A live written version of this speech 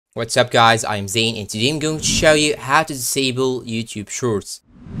What's up guys, I'm Zain and today I'm going to show you how to disable YouTube Shorts.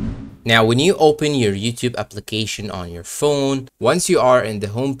 Now when you open your YouTube application on your phone, once you are in the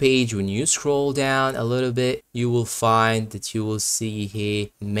home page, when you scroll down a little bit, you will find that you will see here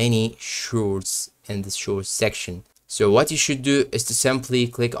many shorts in the shorts section. So what you should do is to simply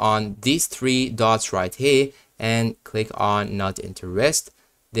click on these three dots right here and click on not interest.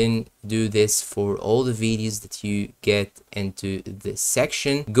 Then do this for all the videos that you get into this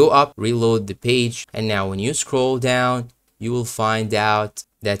section. Go up, reload the page, and now when you scroll down, you will find out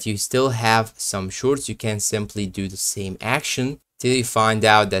that you still have some shorts. You can simply do the same action till you find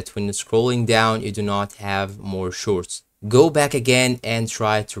out that when you're scrolling down, you do not have more shorts. Go back again and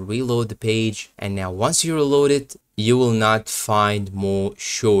try to reload the page, and now once you reload it, you will not find more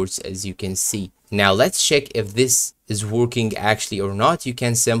shorts, as you can see. Now let's check if this is working actually or not. You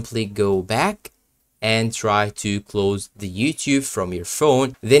can simply go back and try to close the YouTube from your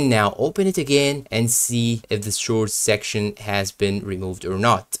phone. Then now open it again and see if the shorts section has been removed or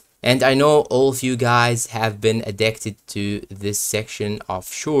not. And I know all of you guys have been addicted to this section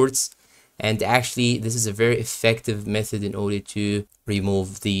of shorts, and actually this is a very effective method in order to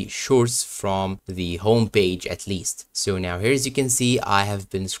remove the shorts from the home page at least. So now here, as you can see, I have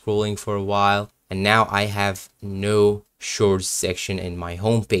been scrolling for a while and now I have no shorts section in my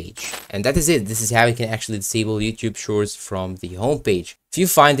home page. And that is it. This is how you can actually disable YouTube shorts from the home page. If you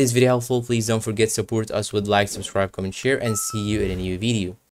find this video helpful, please don't forget to support us with like, subscribe, comment, share, and see you in a new video.